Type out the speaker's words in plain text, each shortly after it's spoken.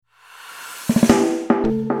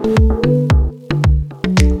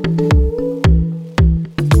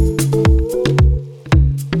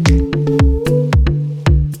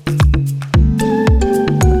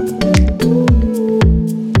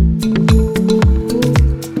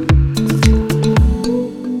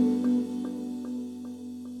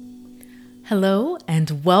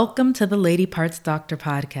Welcome to the Lady Parts Doctor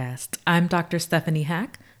podcast. I'm Dr. Stephanie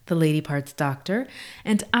Hack, the Lady Parts Doctor,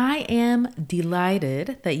 and I am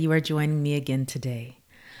delighted that you are joining me again today.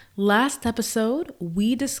 Last episode,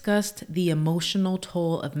 we discussed the emotional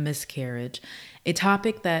toll of miscarriage, a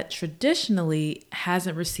topic that traditionally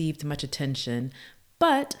hasn't received much attention,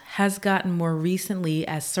 but has gotten more recently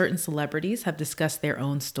as certain celebrities have discussed their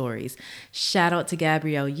own stories. Shout out to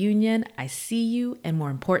Gabrielle Union. I see you, and more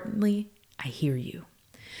importantly, I hear you.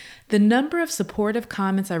 The number of supportive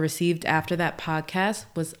comments I received after that podcast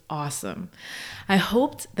was awesome. I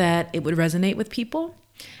hoped that it would resonate with people,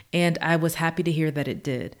 and I was happy to hear that it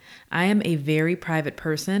did. I am a very private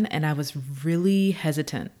person, and I was really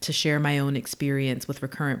hesitant to share my own experience with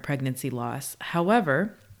recurrent pregnancy loss.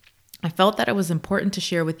 However, I felt that it was important to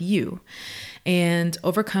share with you and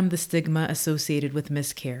overcome the stigma associated with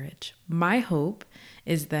miscarriage. My hope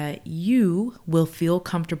is that you will feel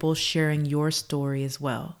comfortable sharing your story as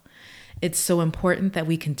well. It's so important that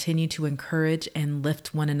we continue to encourage and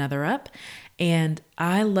lift one another up, and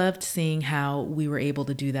I loved seeing how we were able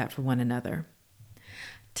to do that for one another.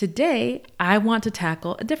 Today, I want to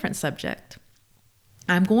tackle a different subject.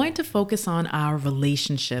 I'm going to focus on our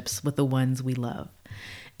relationships with the ones we love.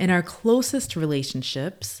 In our closest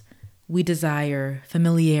relationships, we desire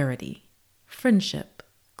familiarity, friendship,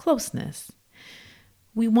 closeness.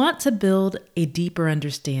 We want to build a deeper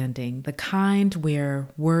understanding, the kind where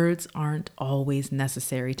words aren't always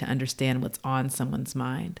necessary to understand what's on someone's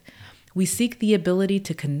mind. We seek the ability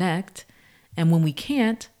to connect, and when we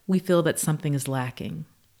can't, we feel that something is lacking.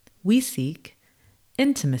 We seek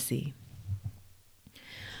intimacy.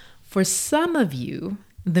 For some of you,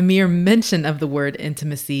 the mere mention of the word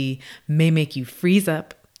intimacy may make you freeze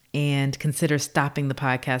up and consider stopping the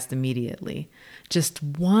podcast immediately. Just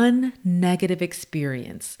one negative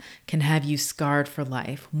experience can have you scarred for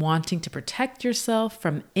life, wanting to protect yourself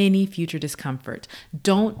from any future discomfort.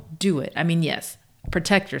 Don't do it. I mean, yes,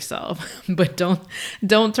 protect yourself, but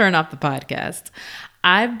don't turn off the podcast.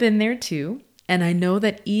 I've been there too, and I know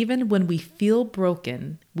that even when we feel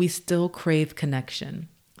broken, we still crave connection.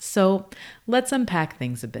 So let's unpack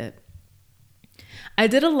things a bit. I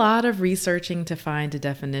did a lot of researching to find a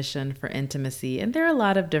definition for intimacy, and there are a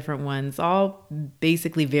lot of different ones, all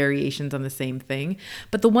basically variations on the same thing.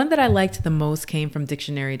 But the one that I liked the most came from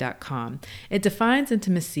dictionary.com. It defines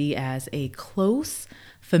intimacy as a close,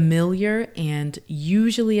 familiar, and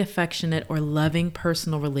usually affectionate or loving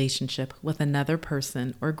personal relationship with another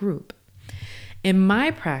person or group. In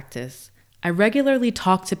my practice, I regularly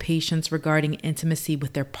talk to patients regarding intimacy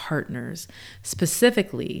with their partners,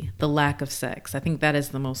 specifically the lack of sex. I think that is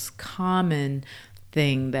the most common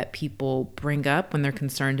thing that people bring up when they're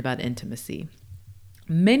concerned about intimacy.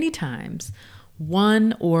 Many times,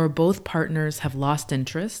 one or both partners have lost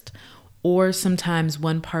interest, or sometimes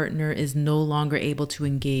one partner is no longer able to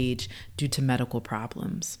engage due to medical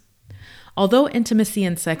problems. Although intimacy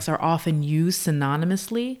and sex are often used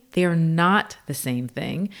synonymously, they are not the same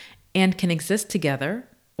thing and can exist together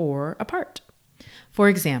or apart. For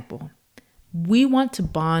example, we want to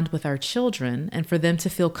bond with our children and for them to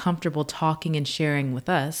feel comfortable talking and sharing with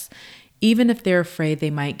us, even if they're afraid they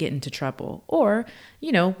might get into trouble. Or,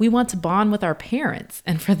 we want to bond with our parents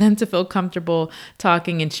and for them to feel comfortable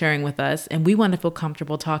talking and sharing with us, and we want to feel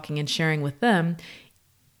comfortable talking and sharing with them,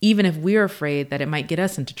 even if we're afraid that it might get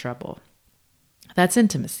us into trouble. That's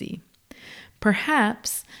intimacy.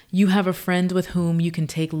 Perhaps you have a friend with whom you can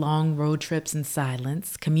take long road trips in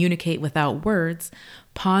silence, communicate without words,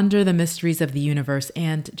 ponder the mysteries of the universe,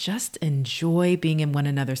 and just enjoy being in one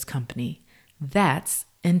another's company. That's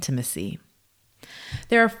intimacy.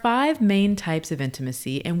 There are 5 main types of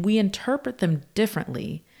intimacy, and we interpret them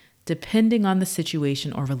differently depending on the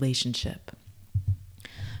situation or relationship.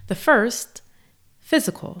 The first,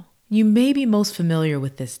 physical. You may be most familiar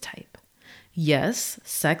with this type. Yes,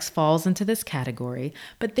 sex falls into this category,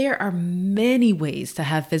 but there are many ways to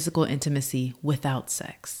have physical intimacy without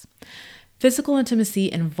sex. Physical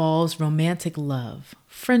intimacy involves romantic love,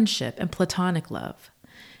 friendship, and platonic love.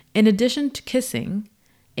 In addition to kissing,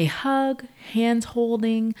 a hug, hand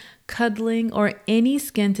holding, cuddling, or any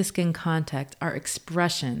skin-to-skin contact are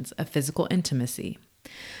expressions of physical intimacy.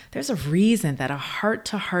 There's a reason that a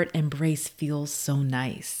heart-to-heart embrace feels so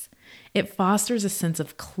nice. It fosters a sense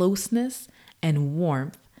of closeness and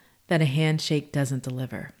warmth that a handshake doesn't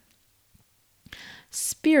deliver.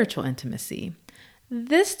 Spiritual intimacy.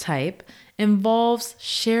 This type involves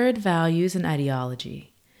shared values and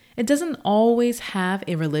ideology. It doesn't always have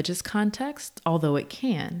a religious context, although it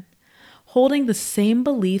can. Holding the same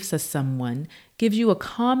beliefs as someone gives you a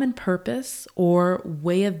common purpose or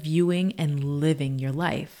way of viewing and living your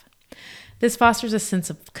life. This fosters a sense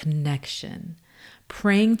of connection.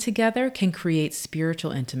 Praying together can create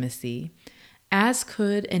spiritual intimacy, as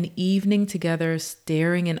could an evening together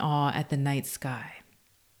staring in awe at the night sky.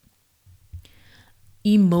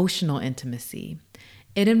 Emotional intimacy.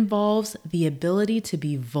 It involves the ability to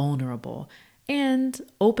be vulnerable and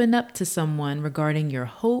open up to someone regarding your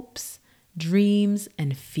hopes, dreams,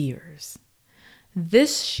 and fears.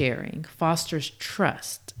 This sharing fosters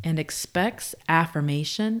trust and expects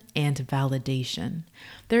affirmation and validation.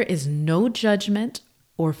 There is no judgment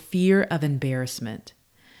or fear of embarrassment.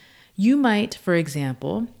 You might, for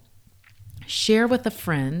example, share with a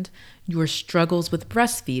friend your struggles with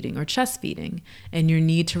breastfeeding or chest feeding and your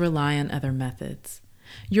need to rely on other methods.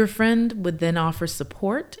 Your friend would then offer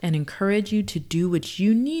support and encourage you to do what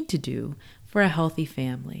you need to do for a healthy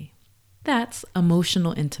family. That's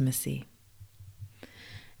emotional intimacy.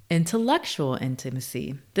 Intellectual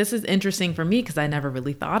intimacy. This is interesting for me because I never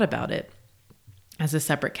really thought about it as a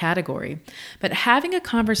separate category. But having a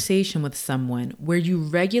conversation with someone where you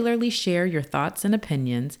regularly share your thoughts and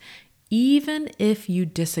opinions, even if you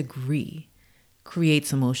disagree,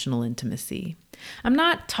 creates emotional intimacy. I'm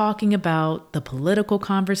not talking about the political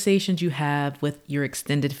conversations you have with your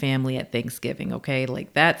extended family at Thanksgiving, okay?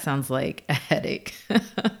 Like that sounds like a headache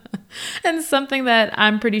and something that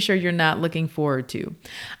I'm pretty sure you're not looking forward to.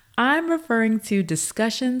 I'm referring to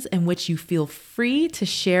discussions in which you feel free to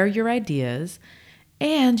share your ideas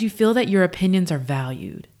and you feel that your opinions are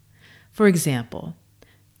valued. For example,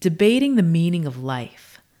 debating the meaning of life,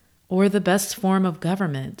 or the best form of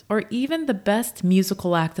government, or even the best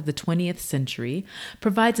musical act of the 20th century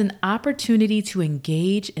provides an opportunity to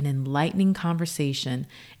engage in enlightening conversation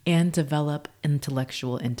and develop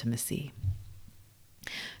intellectual intimacy.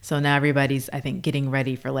 So now everybody's, I think, getting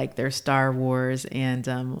ready for like their Star Wars and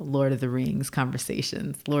Lord of the Rings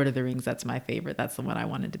conversations. Lord of the Rings, that's my favorite. That's the one I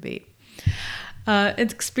want to debate.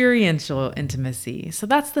 It's experiential intimacy. So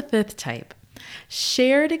that's the fifth type.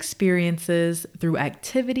 Shared experiences through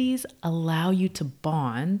activities allow you to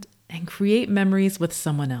bond and create memories with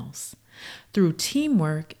someone else. Through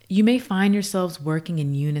teamwork, you may find yourselves working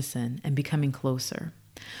in unison and becoming closer.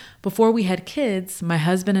 Before we had kids, my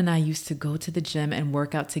husband and I used to go to the gym and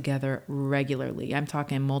work out together regularly. I'm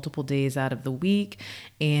talking multiple days out of the week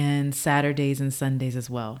and Saturdays and Sundays as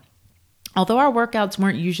well. Although our workouts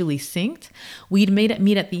weren't usually synced, we'd meet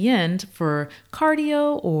at the end for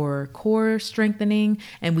cardio or core strengthening,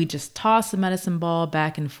 and we'd just toss the medicine ball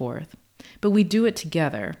back and forth. But we do it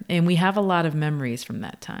together, and we have a lot of memories from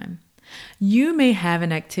that time. You may have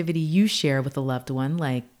an activity you share with a loved one,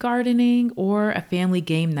 like gardening or a family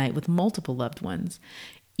game night with multiple loved ones.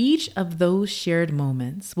 Each of those shared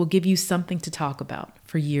moments will give you something to talk about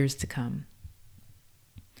for years to come.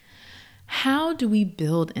 How do we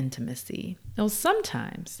build intimacy? Well,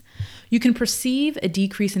 sometimes you can perceive a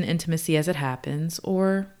decrease in intimacy as it happens,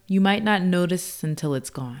 or you might not notice until it's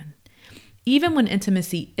gone. Even when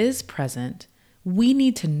intimacy is present, we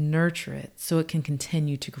need to nurture it so it can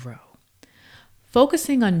continue to grow.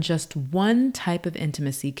 Focusing on just one type of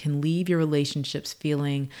intimacy can leave your relationships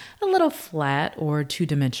feeling a little flat or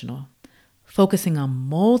two-dimensional. Focusing on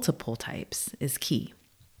multiple types is key.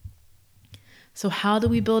 So how do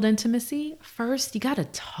we build intimacy? First, you got to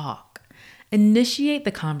talk. Initiate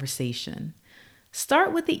the conversation.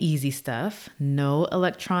 Start with the easy stuff. No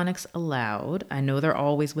electronics allowed. I know they're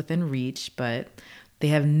always within reach, but they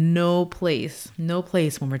have no place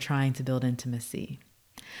when we're trying to build intimacy.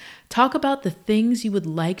 Talk about the things you would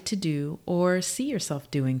like to do or see yourself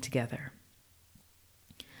doing together.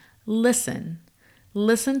 Listen.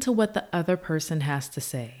 Listen to what the other person has to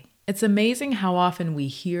say. It's amazing how often we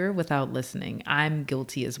hear without listening. I'm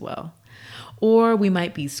guilty as well. Or we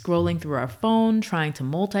might be scrolling through our phone, trying to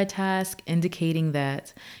multitask, indicating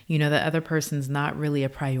that, the other person's not really a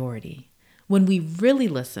priority. When we really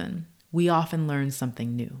listen, we often learn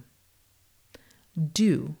something new.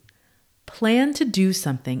 Do. Plan to do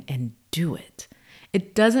something and do it.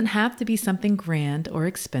 It doesn't have to be something grand or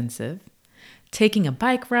expensive. Taking a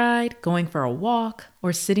bike ride, going for a walk,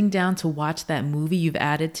 or sitting down to watch that movie you've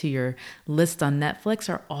added to your list on Netflix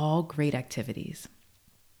are all great activities.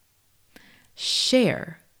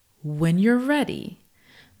 Share when you're ready.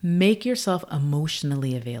 Make yourself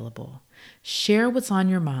emotionally available. Share what's on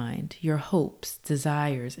your mind, your hopes,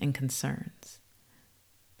 desires, and concerns.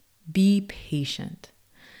 Be patient.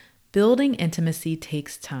 Building intimacy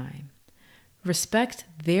takes time. Respect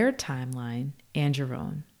their timeline and your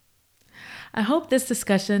own. I hope this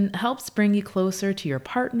discussion helps bring you closer to your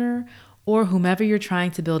partner or whomever you're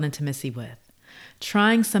trying to build intimacy with.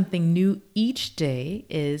 Trying something new each day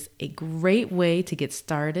is a great way to get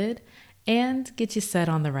started and get you set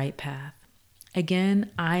on the right path.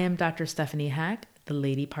 Again, I am Dr. Stephanie Hack, the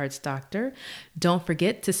Lady Parts Doctor. Don't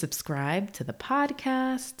forget to subscribe to the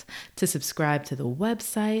podcast, to subscribe to the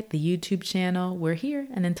website, the YouTube channel. We're here.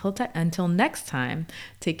 And until next time,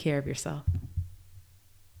 take care of yourself.